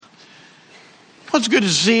Well, it's good to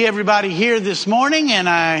see everybody here this morning, and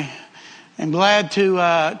I am glad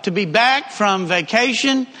to be back from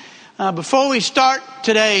vacation. Before we start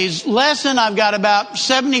today's lesson, I've got about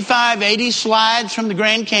 75, 80 slides from the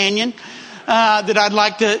Grand Canyon that I'd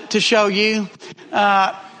like to show you.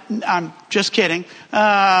 I'm just kidding.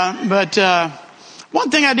 But one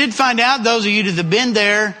thing I did find out, those of you that have been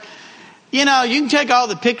there, you know, you can take all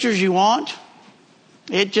the pictures you want.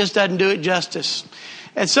 It just doesn't do it justice.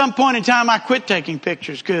 At some point in time, I quit taking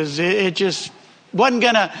pictures because it just wasn't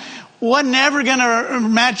ever gonna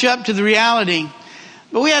match up to the reality.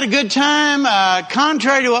 But we had a good time.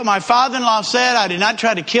 Contrary to what my father-in-law said, I did not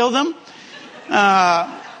try to kill them.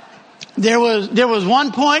 There was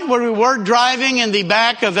one point where we were driving in the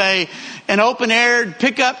back of an open-air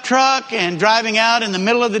pickup truck and driving out in the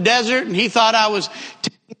middle of the desert, and he thought I was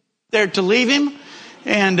there to leave him.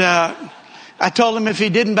 And I told him if he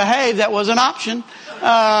didn't behave, that was an option.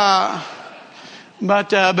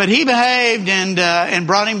 But he behaved and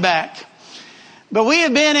brought him back. But we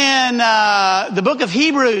have been in the book of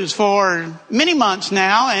Hebrews for many months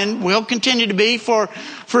now, and will continue to be for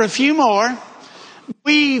a few more.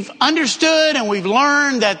 We've understood and we've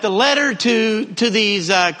learned that the letter to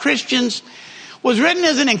these Christians was written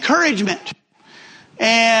as an encouragement.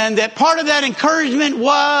 And that part of that encouragement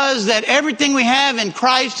was that everything we have in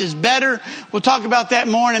Christ is better. We'll talk about that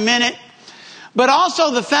more in a minute. But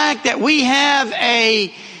also the fact that we have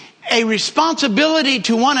a responsibility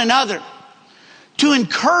to one another, to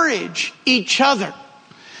encourage each other.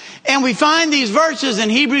 And we find these verses in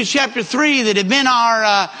Hebrews chapter 3 that have been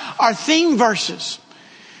our theme verses,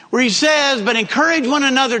 where he says, "But encourage one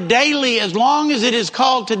another daily as long as it is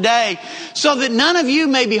called today, so that none of you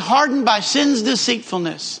may be hardened by sin's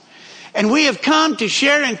deceitfulness. And we have come to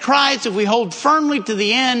share in Christ if we hold firmly to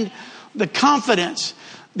the end the confidence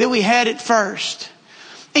that we had at first."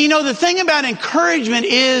 And you know, the thing about encouragement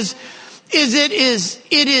is it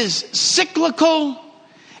is cyclical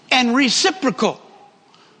and reciprocal.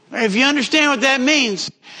 If you understand what that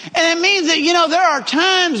means. And it means that, you know, there are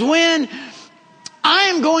times when I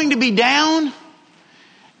am going to be down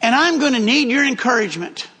and I'm going to need your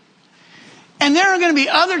encouragement. And there are going to be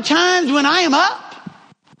other times when I am up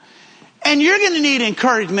and you're going to need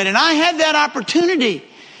encouragement. And I had that opportunity.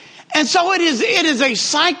 And so it is a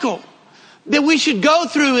cycle that we should go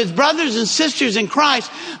through as brothers and sisters in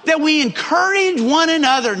Christ, that we encourage one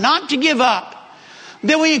another not to give up,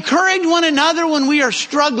 that we encourage one another when we are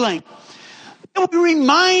struggling, that we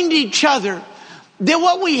remind each other that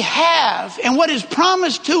what we have and what is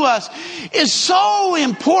promised to us is so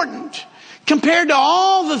important compared to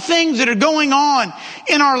all the things that are going on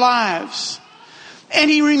in our lives. And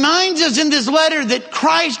he reminds us in this letter that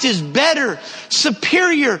Christ is better,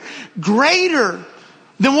 superior, greater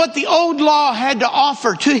than what the old law had to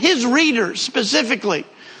offer to his readers specifically.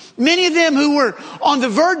 Many of them who were on the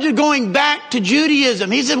verge of going back to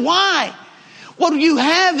Judaism. He said, why? What you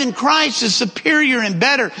have in Christ is superior and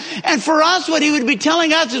better. And for us, what he would be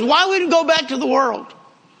telling us is, why would we go back to the world?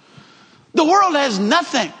 The world has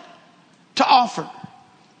nothing to offer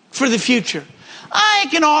for the future. I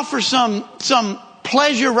can offer some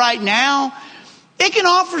pleasure right now. It can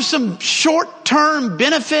offer some short-term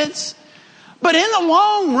benefits. But in the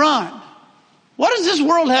long run, what does this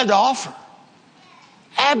world have to offer?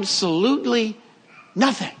 Absolutely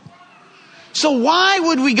nothing. So why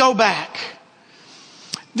would we go back?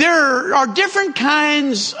 There are different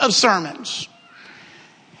kinds of sermons.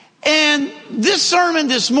 And this sermon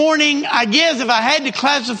this morning, I guess if I had to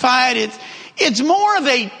classify it, it's more of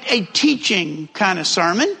a teaching kind of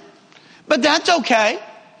sermon. But that's okay.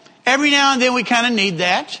 Every now and then we kind of need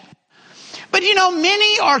that. But you know,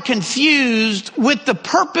 many are confused with the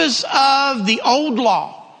purpose of the old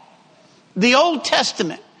law, the Old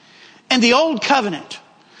Testament, and the Old Covenant.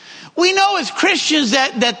 We know as Christians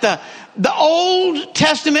that the Old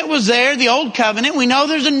Testament was there, the Old Covenant. We know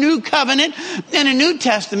there's a New Covenant and a New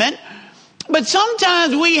Testament. But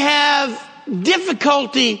sometimes we have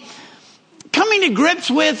difficulty coming to grips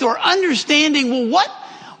with or understanding, well,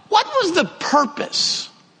 what was the purpose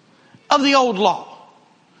of the old law?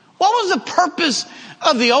 What was the purpose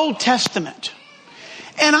of the Old Testament?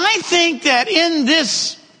 And I think that in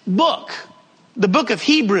this book, the book of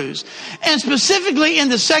Hebrews, and specifically in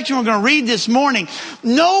the section we're going to read this morning,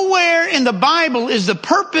 nowhere in the Bible is the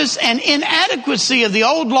purpose and inadequacy of the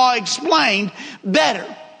old law explained better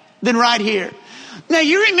than right here. Now,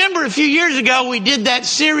 you remember a few years ago we did that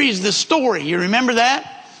series, The Story. You remember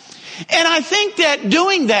that? And I think that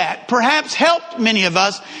doing that perhaps helped many of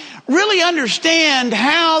us really understand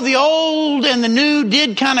how the old and the new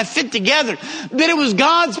did kind of fit together. That it was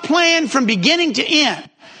God's plan from beginning to end.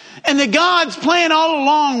 And that God's plan all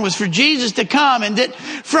along was for Jesus to come, and that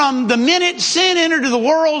from the minute sin entered the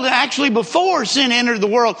world, actually before sin entered the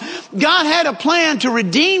world, God had a plan to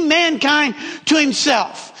redeem mankind to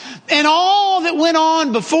himself. And all that went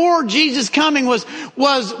on before Jesus' coming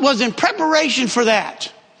was in preparation for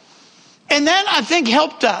that. And that, I think,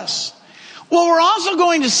 helped us. Well, we're also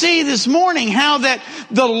going to see this morning how that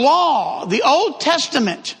the law, the Old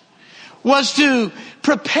Testament, was to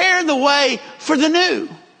prepare the way for the new.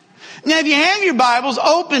 Now, if you have your Bibles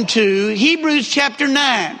open to Hebrews chapter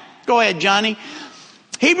 9. Go ahead, Johnny.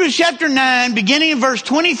 Hebrews chapter 9, beginning in verse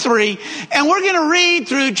 23. And we're going to read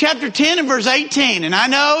through chapter 10 and verse 18. And I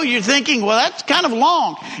know you're thinking, well, that's kind of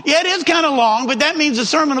long. Yeah, it is kind of long, but that means the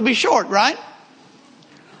sermon will be short, right?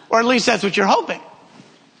 Or at least that's what you're hoping.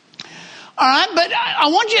 All right, but I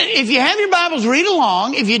want you, if you have your Bibles, read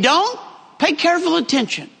along. If you don't, pay careful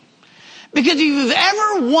attention. Because if you've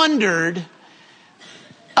ever wondered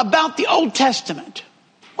about the Old Testament,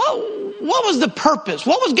 what was the purpose?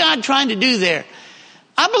 What was God trying to do there?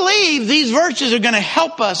 I believe these verses are going to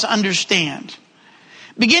help us understand.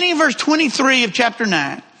 Beginning in verse 23 of chapter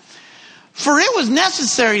 9. For it was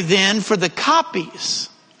necessary then for the copies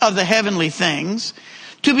of the heavenly things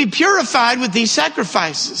to be purified with these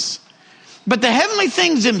sacrifices. But the heavenly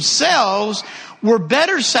things themselves were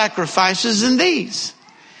better sacrifices than these.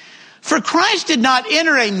 For Christ did not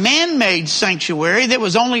enter a man-made sanctuary that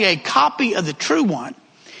was only a copy of the true one.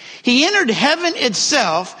 He entered heaven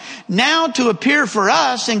itself now to appear for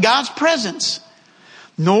us in God's presence.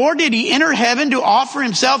 Nor did he enter heaven to offer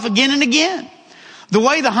himself again and again, the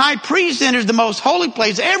way the high priest enters the most holy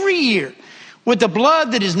place every year with the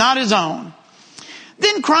blood that is not his own.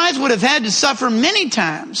 Then Christ would have had to suffer many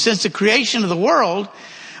times since the creation of the world.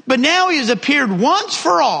 But now he has appeared once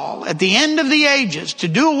for all at the end of the ages to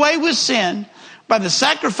do away with sin by the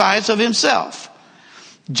sacrifice of himself.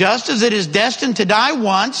 Just as it is destined to die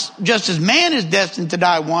once, just as man is destined to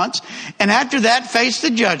die once, and after that face the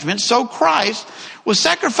judgment, so Christ was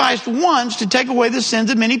sacrificed once to take away the sins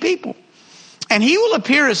of many people. And he will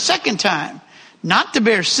appear a second time, not to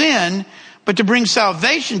bear sin, but to bring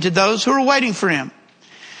salvation to those who are waiting for him.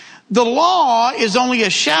 The law is only a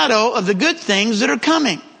shadow of the good things that are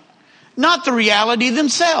coming, not the reality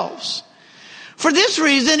themselves. For this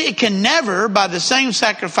reason, it can never, by the same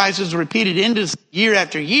sacrifices repeated year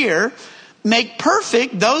after year, make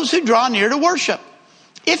perfect those who draw near to worship.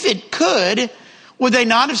 If it could, would they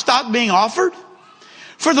not have stopped being offered?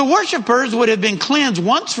 For the worshipers would have been cleansed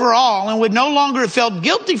once for all and would no longer have felt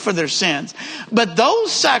guilty for their sins. But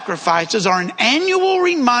those sacrifices are an annual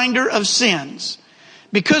reminder of sins,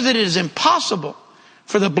 because it is impossible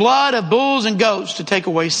for the blood of bulls and goats to take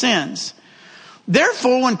away sins.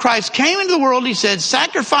 Therefore, when Christ came into the world, he said,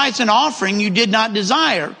 sacrifice and offering you did not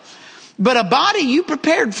desire, but a body you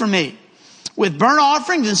prepared for me. With burnt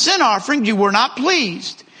offerings and sin offerings you were not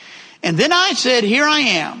pleased. And then I said, here I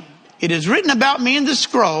am. It is written about me in the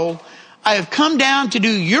scroll. I have come down to do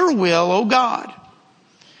your will, O God.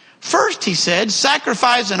 First, he said,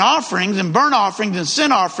 sacrifice and offerings and burnt offerings and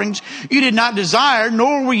sin offerings you did not desire,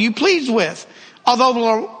 nor were you pleased with,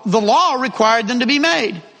 although the law required them to be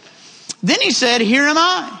made. Then he said, here am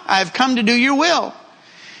I have come to do your will.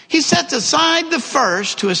 He sets aside the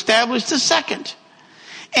first to establish the second.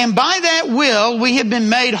 And by that will, we have been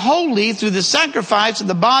made holy through the sacrifice of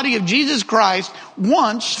the body of Jesus Christ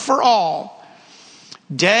once for all.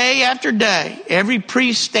 Day after day, every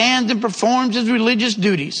priest stands and performs his religious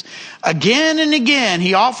duties. Again and again,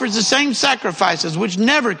 he offers the same sacrifices, which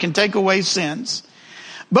never can take away sins.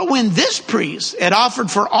 But when this priest had offered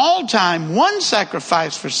for all time one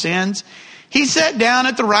sacrifice for sins, he sat down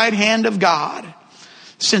at the right hand of God.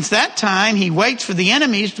 Since that time, he waits for the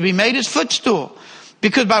enemies to be made his footstool,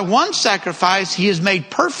 because by one sacrifice, he has made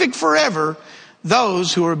perfect forever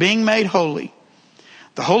those who are being made holy.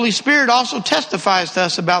 The Holy Spirit also testifies to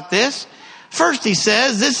us about this. First, he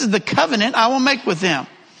says, this is the covenant I will make with them.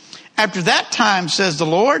 After that time, says the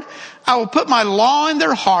Lord, I will put my law in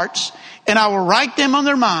their hearts, and I will write them on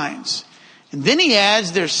their minds. And then he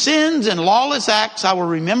adds, their sins and lawless acts I will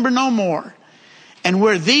remember no more. And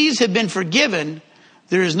where these have been forgiven,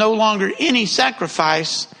 there is no longer any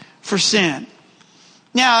sacrifice for sin.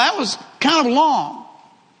 Now, that was kind of long,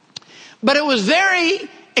 but it was very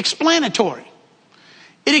explanatory.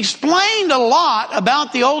 It explained a lot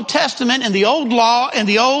about the Old Testament and the Old Law and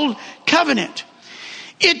the Old Covenant.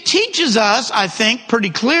 It teaches us, I think,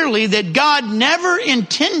 pretty clearly that God never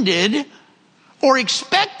intended or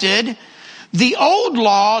expected the old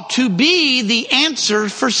law to be the answer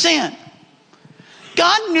for sin.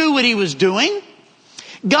 God knew what he was doing.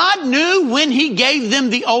 God knew when he gave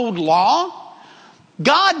them the old law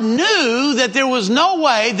God knew that there was no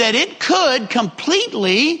way that it could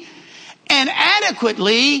completely and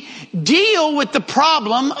adequately deal with the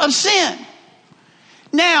problem of sin.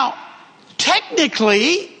 Now,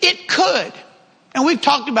 technically, it could. And we've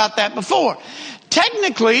talked about that before.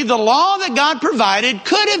 Technically, the law that God provided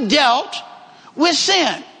could have dealt with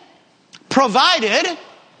sin, provided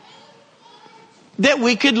that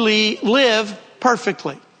we could live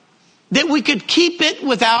perfectly, that we could keep it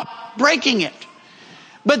without breaking it.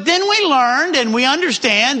 But then we learned and we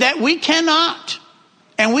understand that we cannot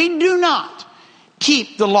and we do not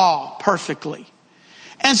keep the law perfectly.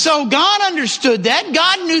 And so God understood that.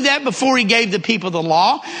 God knew that before he gave the people the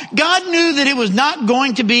law. God knew that it was not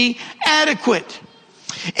going to be adequate.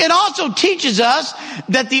 It also teaches us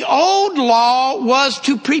that the old law was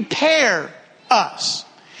to prepare us.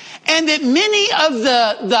 And that many of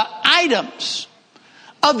the items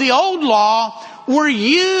of the old law were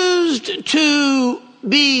used to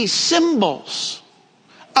be symbols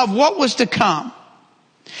of what was to come.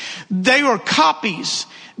 They were copies.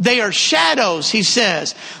 They are shadows, he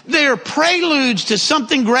says. They are preludes to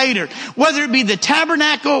something greater, whether it be the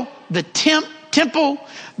tabernacle, the temple,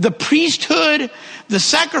 the priesthood, the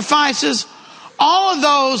sacrifices. All of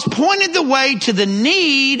those pointed the way to the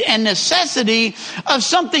need and necessity of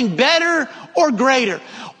something better or greater.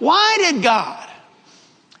 Why did God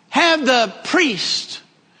have the priest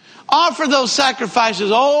offer those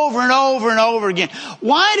sacrifices over and over and over again?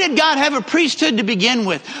 Why did God have a priesthood to begin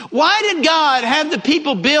with? Why did God have the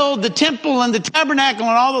people build the temple and the tabernacle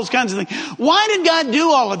and all those kinds of things? Why did God do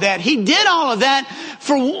all of that? He did all of that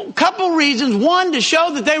for a couple reasons. One, to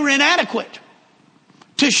show that they were inadequate.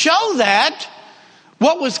 To show that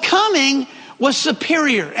what was coming was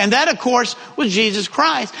superior. And that, of course, was Jesus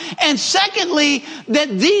Christ. And secondly, that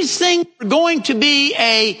these things were going to be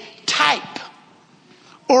a type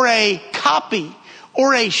or a copy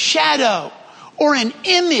or a shadow or an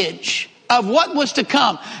image of what was to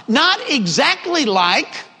come. Not exactly like,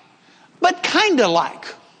 but kind of like.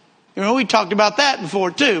 You know, we talked about that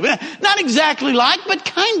before too. Not exactly like, but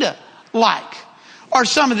kind of like are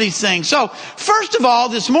some of these things. So, first of all,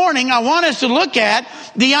 this morning, I want us to look at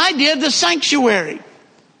the idea of the sanctuary.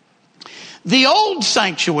 The old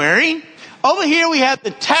sanctuary. Over here we have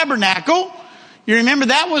the tabernacle. You remember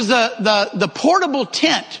that was the portable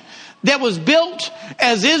tent that was built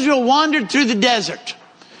as Israel wandered through the desert.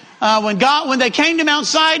 When they came to Mount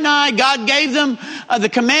Sinai, God gave them the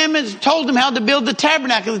commandments, told them how to build the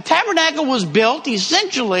tabernacle. The tabernacle was built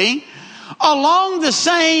essentially along the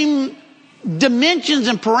same dimensions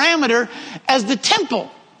and parameter as the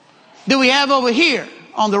temple that we have over here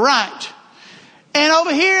on the right. And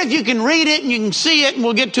over here, if you can read it and you can see it, and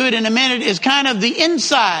we'll get to it in a minute, is kind of the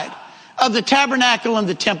inside of the tabernacle and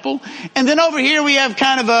the temple. And then over here we have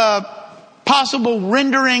kind of a possible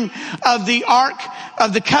rendering of the Ark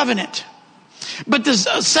of the Covenant. But the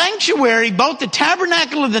sanctuary, both the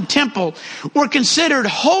tabernacle and the temple, were considered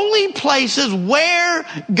holy places where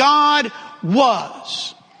God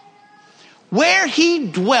was, where he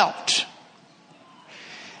dwelt.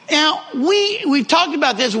 Now, we've talked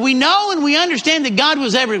about this. We know and we understand that God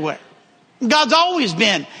was everywhere. God's always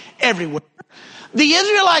been everywhere. The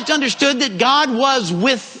Israelites understood that God was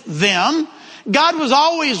with them. God was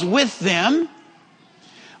always with them.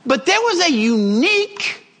 But there was a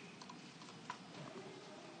unique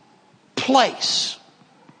place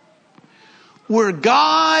where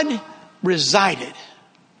God resided,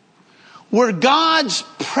 where God's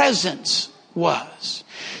presence was.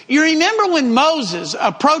 You remember when Moses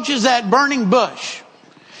approaches that burning bush,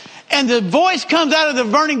 and the voice comes out of the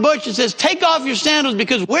burning bush and says, take off your sandals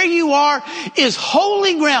because where you are is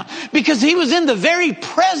holy ground. Because he was in the very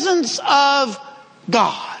presence of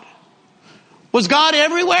God. Was God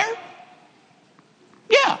everywhere?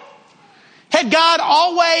 Yeah. Had God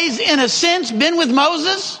always, in a sense, been with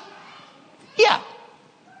Moses? Yeah.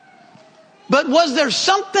 But was there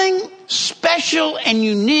something special and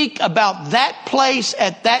unique about that place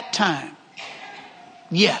at that time?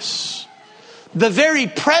 Yes. The very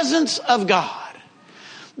presence of God.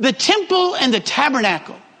 The temple and the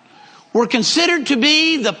tabernacle were considered to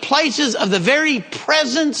be the places of the very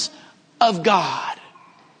presence of God.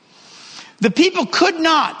 The people could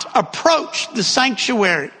not approach the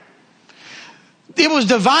sanctuary. It was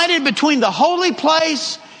divided between the holy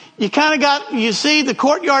place. You see the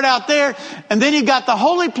courtyard out there, and then you got the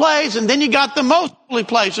holy place, and then you got the most holy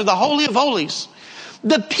place, or the Holy of Holies.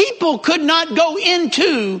 The people could not go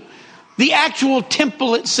into the actual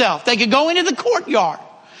temple itself. They could go into the courtyard.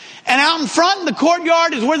 And out in front in the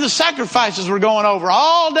courtyard is where the sacrifices were going over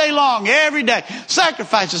all day long, every day.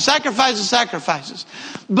 Sacrifices, sacrifices, sacrifices.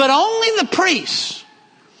 But only the priests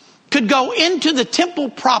could go into the temple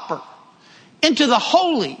proper, into the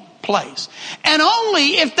holy place, and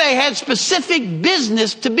only if they had specific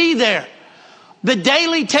business to be there. The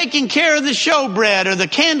daily taking care of the showbread or the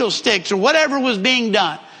candlesticks or whatever was being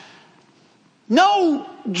done. No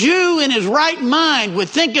Jew in his right mind would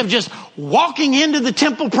think of just walking into the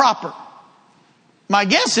temple proper. My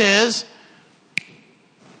guess is,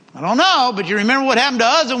 I don't know, but you remember what happened to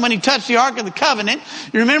Uzzah when he touched the Ark of the Covenant.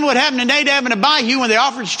 You remember what happened to Nadab and Abihu when they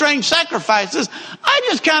offered strange sacrifices. I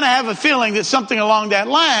just kind of have a feeling that something along that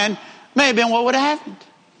line may have been what would have happened.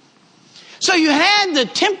 So you had the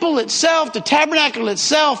temple itself, the tabernacle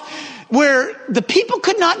itself, where the people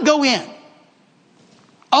could not go in.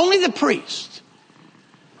 Only the priest.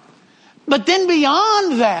 But then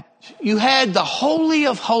beyond that, you had the Holy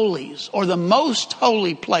of Holies, or the most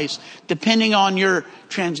holy place, depending on your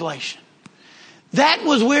translation. That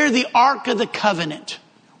was where the Ark of the Covenant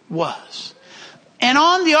was. And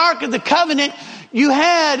on the Ark of the Covenant, you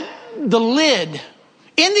had the lid.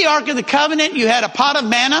 In the Ark of the Covenant, you had a pot of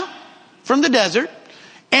manna from the desert,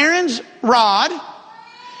 Aaron's rod,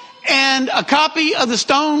 and a copy of the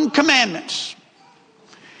stone commandments.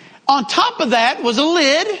 On top of that was a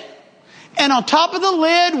lid, and on top of the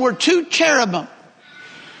lid were two cherubim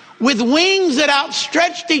with wings that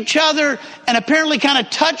outstretched each other and apparently kind of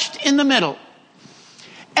touched in the middle.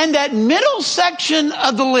 And that middle section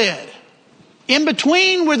of the lid, in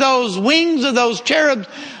between where those wings of those cherubs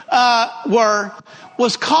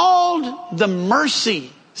was called the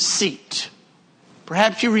mercy seat.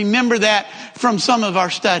 Perhaps you remember that from some of our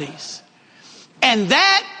studies. And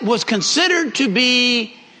that was considered to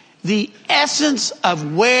be the essence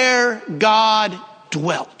of where God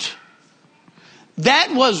dwelt.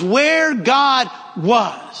 That was where God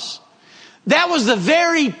was. That was the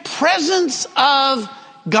very presence of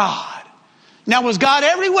God. Now, was God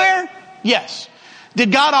everywhere? Yes.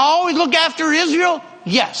 Did God always look after Israel?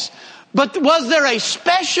 Yes. But was there a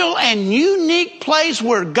special and unique place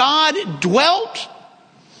where God dwelt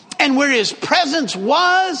and where his presence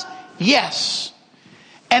was? Yes.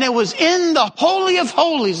 And it was in the Holy of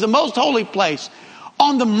Holies, the most holy place,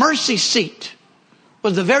 on the mercy seat,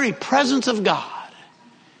 was the very presence of God.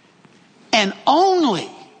 And only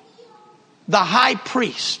the high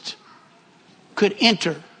priest could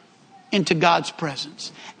enter into God's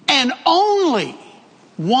presence. And only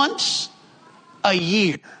once a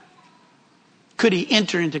year could he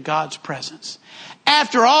enter into God's presence.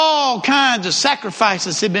 After all kinds of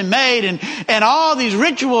sacrifices had been made and all these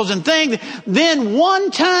rituals and things, then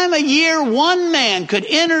one time a year, one man could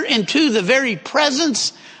enter into the very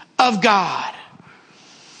presence of God.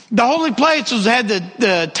 The holy place had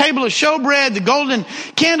the table of showbread, the golden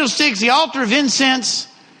candlesticks, the altar of incense.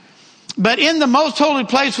 But in the most holy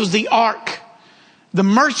place was the ark, the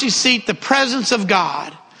mercy seat, the presence of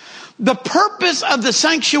God. The purpose of the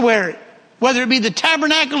sanctuary, whether it be the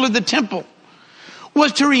tabernacle or the temple,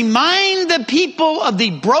 was to remind the people of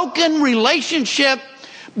the broken relationship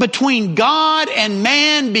between God and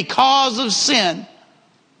man because of sin.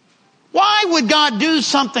 Why would God do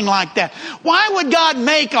something like that? Why would God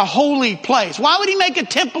make a holy place? Why would he make a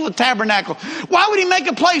temple, a tabernacle? Why would he make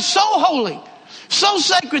a place so holy, so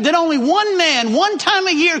sacred that only one man, one time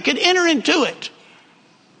a year could enter into it?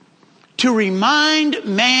 To remind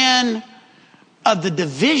man of the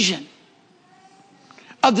division,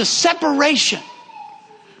 of the separation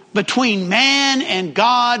between man and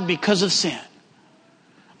God because of sin.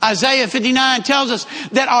 Isaiah 59 tells us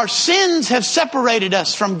that our sins have separated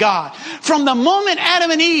us from God. From the moment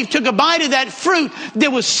Adam and Eve took a bite of that fruit,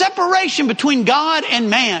 there was separation between God and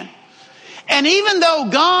man. And even though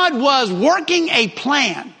God was working a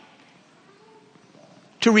plan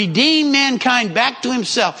to redeem mankind back to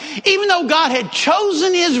himself, even though God had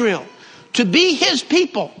chosen Israel to be his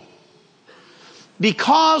people,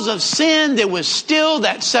 because of sin, there was still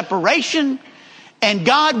that separation, and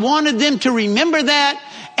God wanted them to remember that.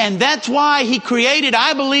 And that's why he created,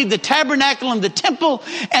 I believe, the tabernacle and the temple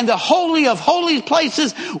and the holy of holy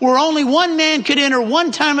places where only one man could enter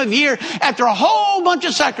one time of year after a whole bunch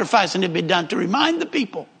of sacrificing had been done, to remind the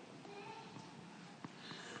people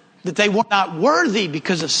that they were not worthy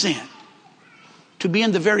because of sin to be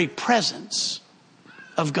in the very presence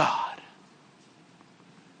of God.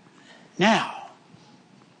 Now,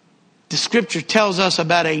 the scripture tells us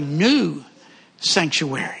about a new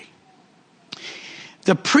sanctuary.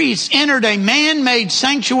 The priests entered a man-made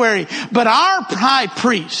sanctuary, but our high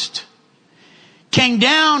priest came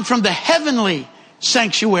down from the heavenly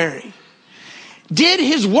sanctuary, did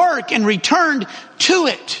his work, and returned to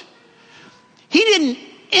it. He didn't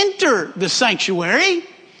enter the sanctuary.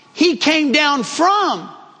 He came down from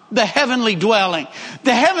the heavenly dwelling,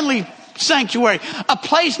 the heavenly sanctuary, a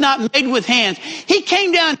place not made with hands. He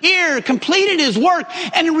came down here, completed his work,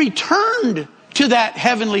 and returned to that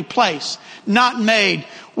heavenly place, not made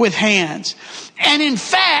with hands. And in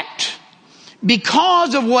fact,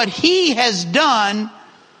 because of what he has done,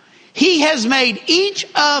 he has made each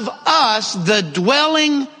of us the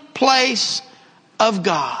dwelling place of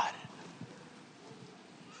God.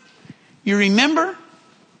 You remember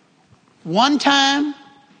one time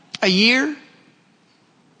a year,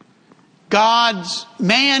 God's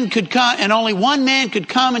man could come, and only one man could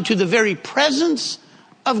come into the very presence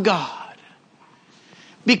of God.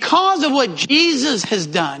 Because of what Jesus has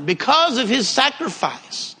done, because of his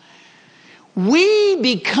sacrifice, we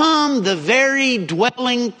become the very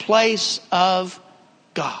dwelling place of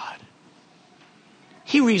God.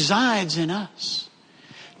 He resides in us.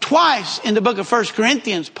 Twice in the book of 1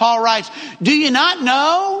 Corinthians, Paul writes, do you not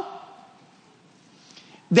know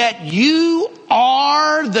that you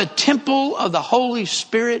are the temple of the Holy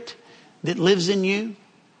Spirit that lives in you?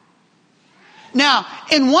 Now,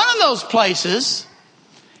 in one of those places,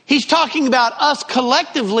 he's talking about us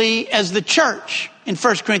collectively as the church in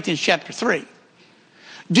 1 Corinthians chapter 3.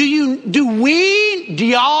 Do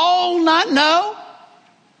y'all not know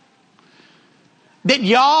that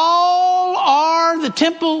y'all are the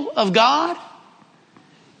temple of God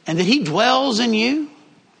and that he dwells in you?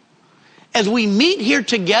 As we meet here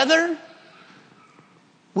together,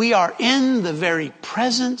 we are in the very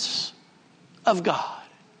presence of God.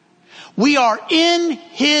 We are in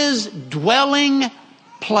his dwelling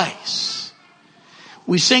place.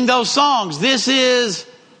 We sing those songs. This is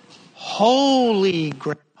holy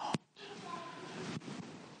ground.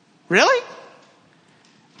 Really?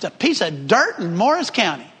 It's a piece of dirt in Morris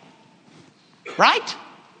County. Right?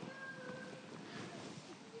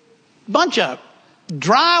 Bunch of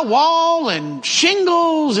drywall and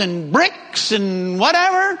shingles and bricks and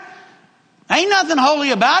whatever. Ain't nothing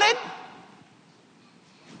holy about it.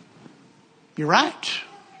 You're right.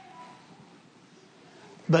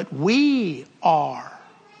 But we are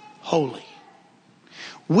holy.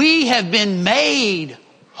 We have been made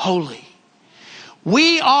holy.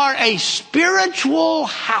 We are a spiritual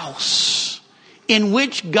house in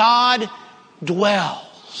which God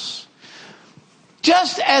dwells.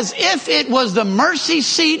 Just as if it was the mercy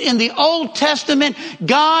seat in the Old Testament,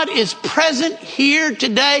 God is present here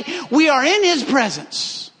today. We are in his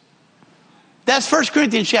presence. That's 1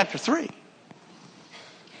 Corinthians chapter 3.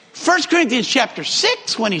 1 Corinthians chapter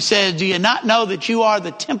 6, when he says, do you not know that you are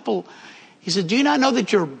the temple? He said, do you not know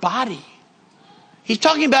that your body? He's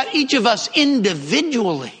talking about each of us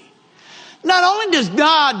individually. Not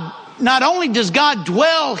only does God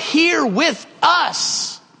dwell here with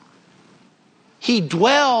us, he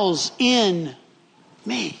dwells in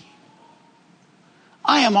me.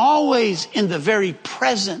 I am always in the very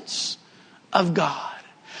presence of God.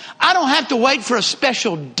 I don't have to wait for a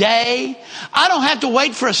special day. I don't have to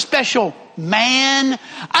wait for a special man.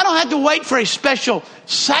 I don't have to wait for a special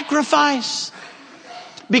sacrifice.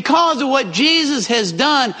 Because of what Jesus has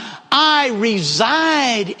done, I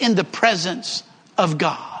reside in the presence of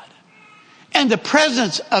God. And the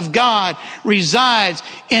presence of God resides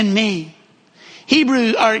in me.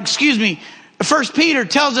 1 Peter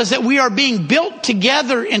tells us that we are being built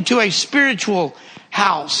together into a spiritual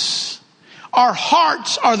house. Our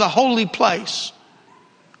hearts are the holy place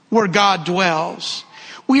where God dwells.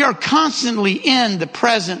 We are constantly in the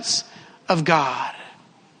presence of God.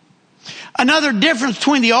 Another difference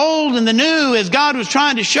between the old and the new, as God was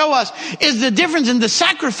trying to show us, is the difference in the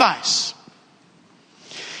sacrifice.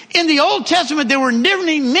 In the Old Testament, there were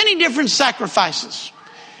many different sacrifices.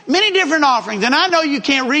 Many different offerings, and I know you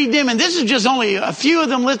can't read them, and this is just only a few of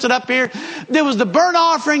them listed up here. There was the burnt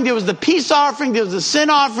offering, there was the peace offering, there was the sin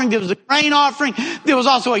offering, there was the grain offering, there was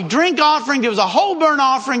also a drink offering, there was a whole burnt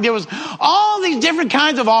offering, there was all these different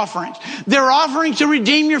kinds of offerings. There were offerings to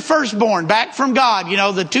redeem your firstborn back from God,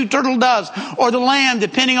 the 2 turtle doves or the lamb,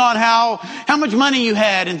 depending on how much money you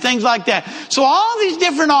had and things like that. So all these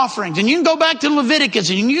different offerings, and you can go back to Leviticus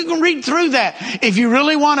and you can read through that if you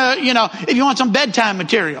really want to, if you want some bedtime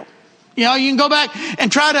material. You can go back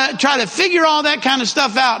and try to figure all that kind of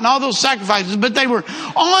stuff out and all those sacrifices, but they were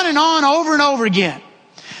on and on over and over again.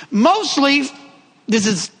 Mostly, this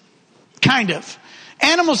is kind of,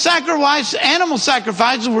 animal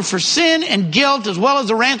sacrifices were for sin and guilt as well as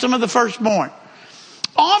the ransom of the firstborn.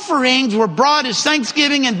 Offerings were brought as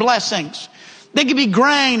thanksgiving and blessings. They could be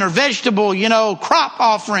grain or vegetable, crop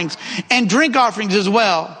offerings and drink offerings as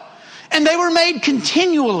well. And they were made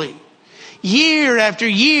continually. Year after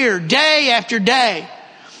year, day after day.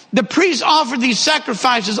 The priests offered these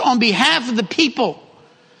sacrifices on behalf of the people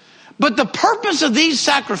But the purpose of these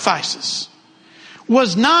sacrifices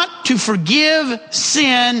was not to forgive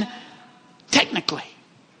sin technically,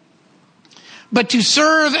 but to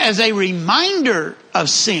serve as a reminder of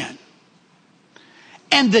sin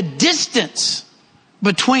and the distance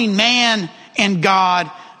between man and God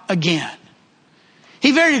again.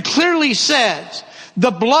 He very clearly says, the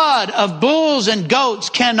blood of bulls and goats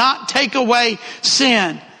cannot take away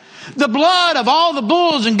sin. The blood of all the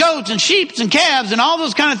bulls and goats and sheep and calves and all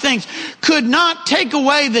those kind of things could not take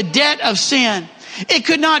away the debt of sin. It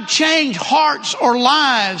could not change hearts or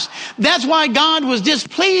lives. That's why God was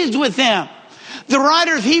displeased with them. The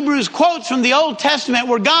writer of Hebrews quotes from the Old Testament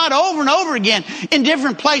where God over and over again in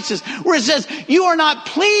different places where it says, you are not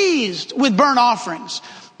pleased with burnt offerings.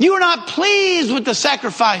 You are not pleased with the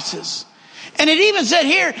sacrifices. And it even said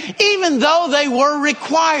here, even though they were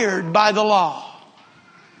required by the law.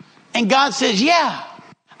 And God says, yeah,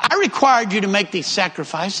 I required you to make these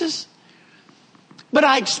sacrifices, but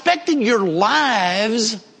I expected your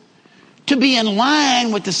lives to be in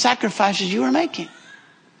line with the sacrifices you were making.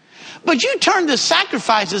 But you turned the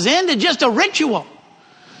sacrifices into just a ritual.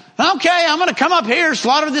 Okay, I'm going to come up here,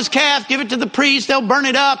 slaughter this calf, give it to the priest, they'll burn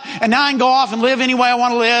it up, and now I can go off and live any way I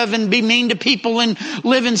want to live and be mean to people and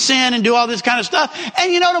live in sin and do all this kind of stuff.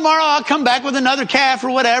 And tomorrow I'll come back with another calf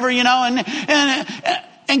or whatever,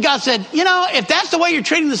 and God said, if that's the way you're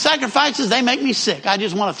treating the sacrifices, they make me sick. I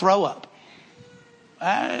just want to throw up.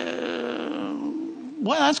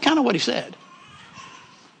 Well, that's kind of what he said.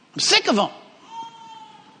 I'm sick of them.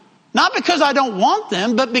 Not because I don't want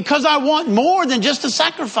them, but because I want more than just the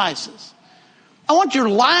sacrifices. I want your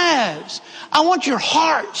lives. I want your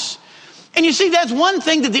hearts. And you see, that's one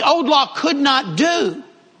thing that the old law could not do,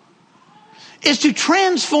 is to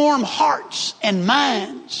transform hearts and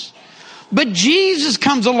minds. But Jesus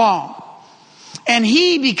comes along and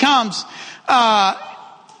he becomes our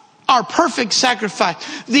perfect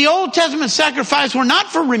sacrifice. The Old Testament sacrifices were not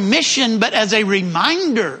for remission, but as a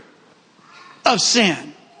reminder of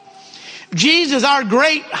sin. Jesus, our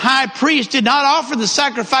great high priest, did not offer the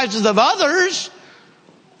sacrifices of others,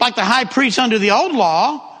 like the high priest under the old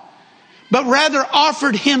law, but rather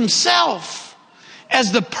offered himself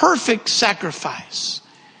as the perfect sacrifice.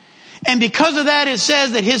 And because of that, it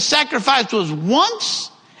says that his sacrifice was once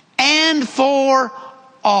and for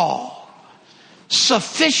all.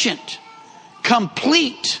 Sufficient,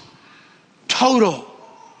 complete, total.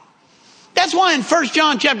 That's why in 1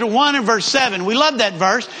 John chapter 1 and verse 7, we love that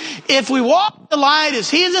verse. If we walk in the light as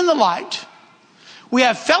he is in the light, we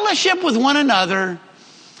have fellowship with one another,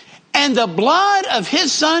 and the blood of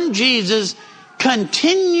his son Jesus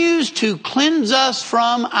continues to cleanse us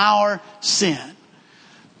from our sin.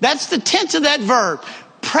 That's the tense of that verb.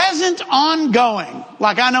 Present, ongoing.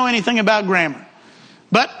 Like I know anything about grammar.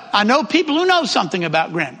 But I know people who know something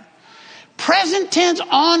about grammar. Present tense,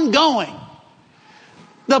 ongoing.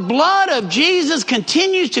 The blood of Jesus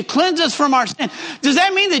continues to cleanse us from our sin. Does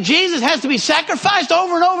that mean that Jesus has to be sacrificed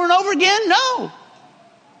over and over and over again? No.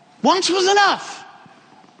 Once was enough.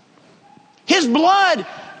 His blood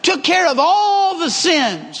took care of all the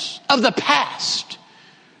sins of the past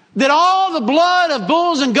that all the blood of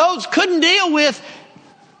bulls and goats couldn't deal with.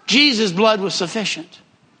 Jesus' blood was sufficient.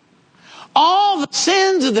 All the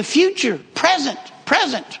sins of the future, present.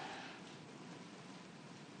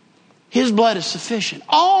 His blood is sufficient.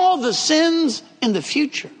 All the sins in the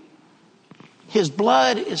future, his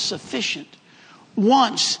blood is sufficient.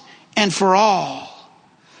 Once and for all.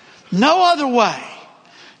 No other way.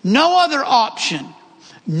 No other option.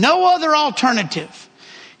 No other alternative.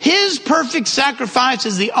 His perfect sacrifice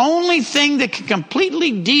is the only thing that can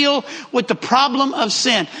completely deal with the problem of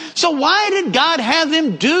sin. So why did God have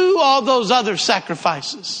them do all those other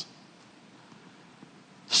sacrifices?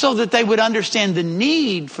 So that they would understand the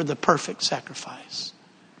need for the perfect sacrifice.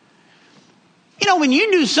 When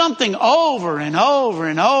you do something over and over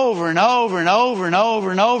and over and over and over and over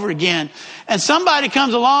and over again, and somebody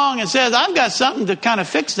comes along and says, I've got something to kind of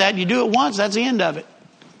fix that, you do it once, that's the end of it.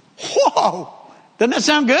 Whoa! Doesn't that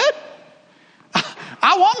sound good?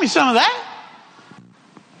 I want me some of that.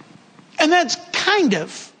 And that's kind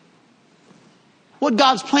of what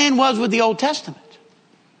God's plan was with the Old Testament.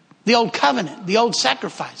 The Old Covenant, the old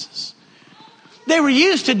sacrifices. They were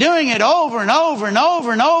used to doing it over and over and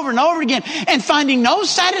over and over and over again and finding no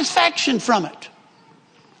satisfaction from it.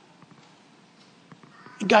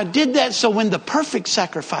 And God did that so when the perfect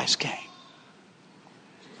sacrifice came,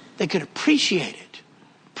 they could appreciate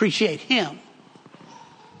him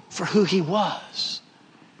for who he was.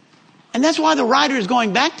 And that's why the writer is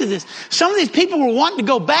going back to this. Some of these people were wanting to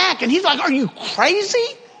go back, and he's like, are you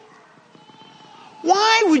crazy?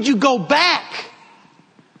 Why would you go back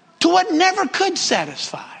to what never could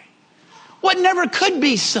satisfy, what never could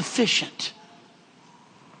be sufficient.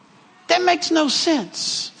 That makes no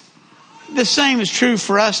sense. The same is true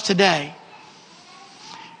for us today.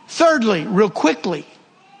 Thirdly, real quickly,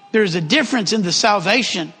 there's a difference in the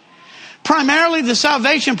salvation. Primarily, the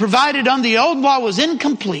salvation provided under the old law was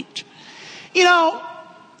incomplete. You know,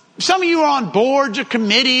 some of you are on boards or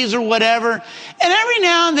committees or whatever, and every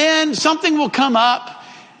now and then something will come up.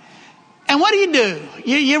 And what do?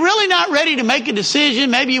 You're really not ready to make a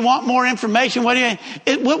decision. Maybe you want more information.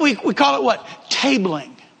 We call it what?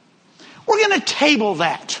 Tabling. We're going to table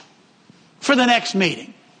that for the next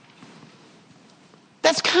meeting.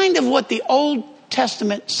 That's kind of what the Old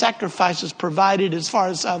Testament sacrifices provided as far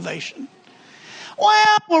as salvation.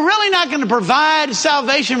 Well, we're really not going to provide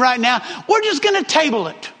salvation right now. We're just going to table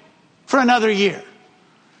it for another year.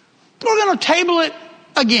 We're going to table it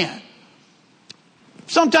again.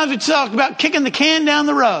 Sometimes we talk about kicking the can down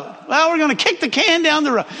the road. Well, we're going to kick the can down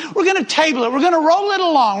the road. We're going to table it. We're going to roll it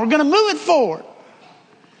along. We're going to move it forward.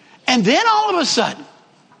 And then all of a sudden,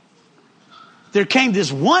 there came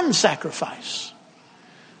this one sacrifice,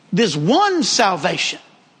 this one salvation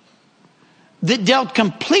that dealt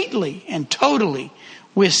completely and totally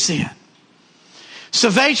with sin.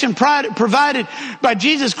 Salvation provided by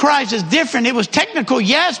Jesus Christ is different. It was technical,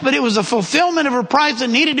 yes, but it was a fulfillment of a price that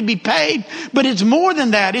needed to be paid. But it's more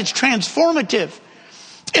than that. It's transformative.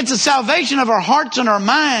 It's a salvation of our hearts and our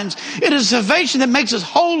minds. It is a salvation that makes us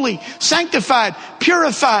holy, sanctified,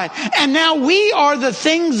 purified. And now we are the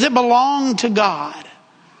things that belong to God.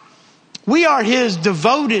 We are His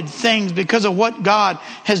devoted things because of what God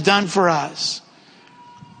has done for us.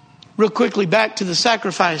 Real quickly, back to the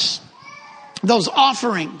sacrifice. Those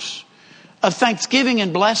offerings of thanksgiving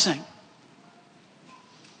and blessing.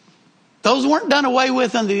 Those weren't done away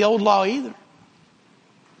with under the old law either.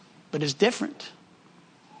 But it's different.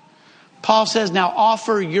 Paul says, now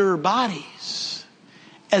offer your bodies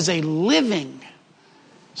as a living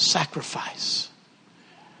sacrifice.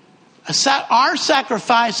 Our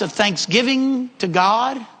sacrifice of thanksgiving to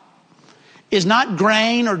God is not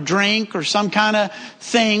grain or drink or some kind of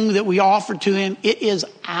thing that we offer to Him. It is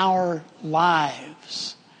our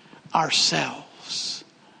lives, ourselves.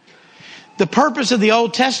 The purpose of the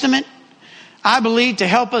Old Testament, I believe, to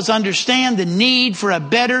help us understand the need for a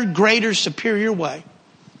better, greater, superior way.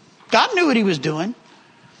 God knew what He was doing.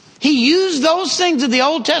 He used those things of the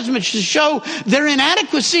Old Testament to show their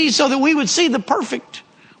inadequacy so that we would see the perfect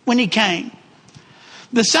when He came.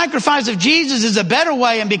 The sacrifice of Jesus is a better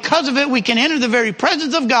way, and because of it, we can enter the very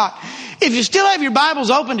presence of God. If you still have your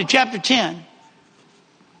Bibles open to chapter 10,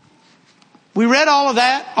 we read all of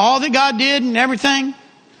that, all that God did and everything.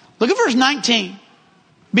 Look at verse 19.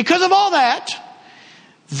 Because of all that,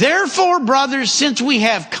 therefore, brothers, since we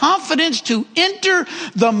have confidence to enter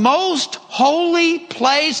the most holy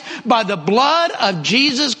place by the blood of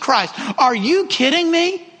Jesus Christ. Are you kidding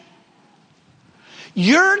me?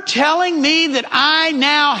 You're telling me that I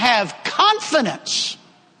now have confidence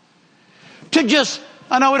to just,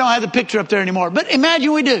 I know we don't have the picture up there anymore, but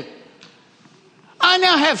imagine we do. I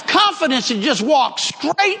now have confidence to just walk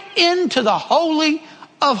straight into the Holy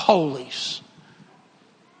of Holies.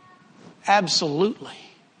 Absolutely.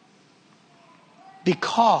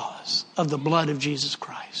 Because of the blood of Jesus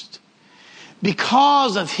Christ.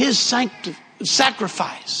 Because of His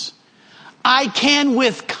sacrifice, I can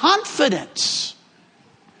with confidence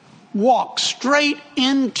walk straight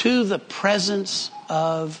into the presence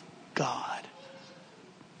of God.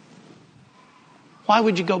 Why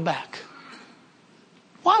would you go back?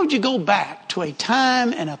 Why would you go back to a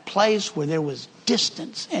time and a place where there was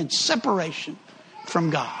distance and separation from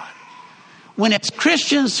God? When as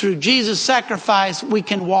Christians, through Jesus' sacrifice, we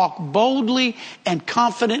can walk boldly and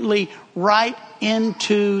confidently right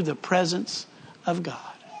into the presence of God.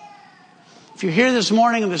 If you're here this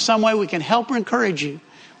morning and there's some way we can help or encourage you,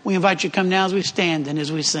 we invite you to come now as we stand and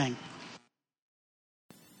as we sing.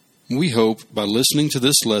 We hope by listening to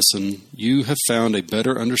this lesson, you have found a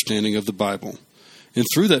better understanding of the Bible. And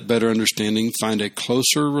through that better understanding, find a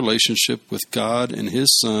closer relationship with God and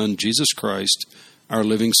His Son, Jesus Christ, our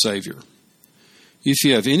living Savior. If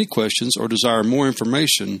you have any questions or desire more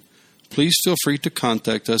information, please feel free to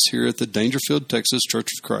contact us here at the Daingerfield, Texas Church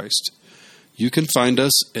of Christ. You can find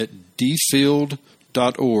us at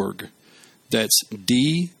dfield.org. That's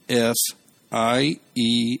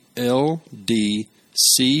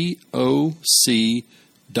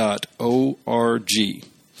DFIELDCOC.org.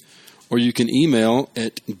 Or you can email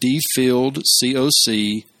at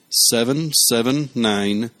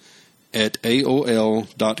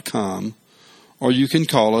dfieldcoc779@AOL.com. Or you can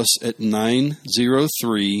call us at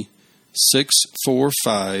 903-283-5400.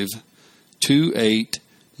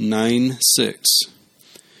 645-2896.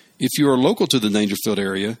 If you are local to the Dangerfield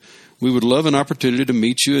area, we would love an opportunity to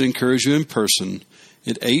meet you and encourage you in person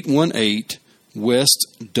at 818 West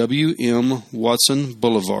W.M. Watson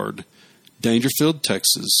Boulevard, Dangerfield,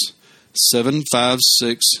 Texas,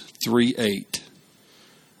 75638.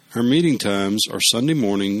 Our meeting times are Sunday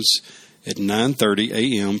mornings at 9:30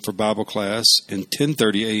 a.m. for Bible class and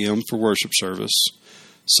 10:30 a.m. for worship service,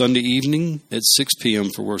 Sunday evening at 6 p.m.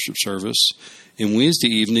 for worship service, and Wednesday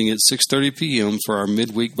evening at 6:30 p.m. for our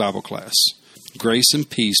midweek Bible class. Grace and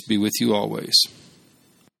peace be with you always.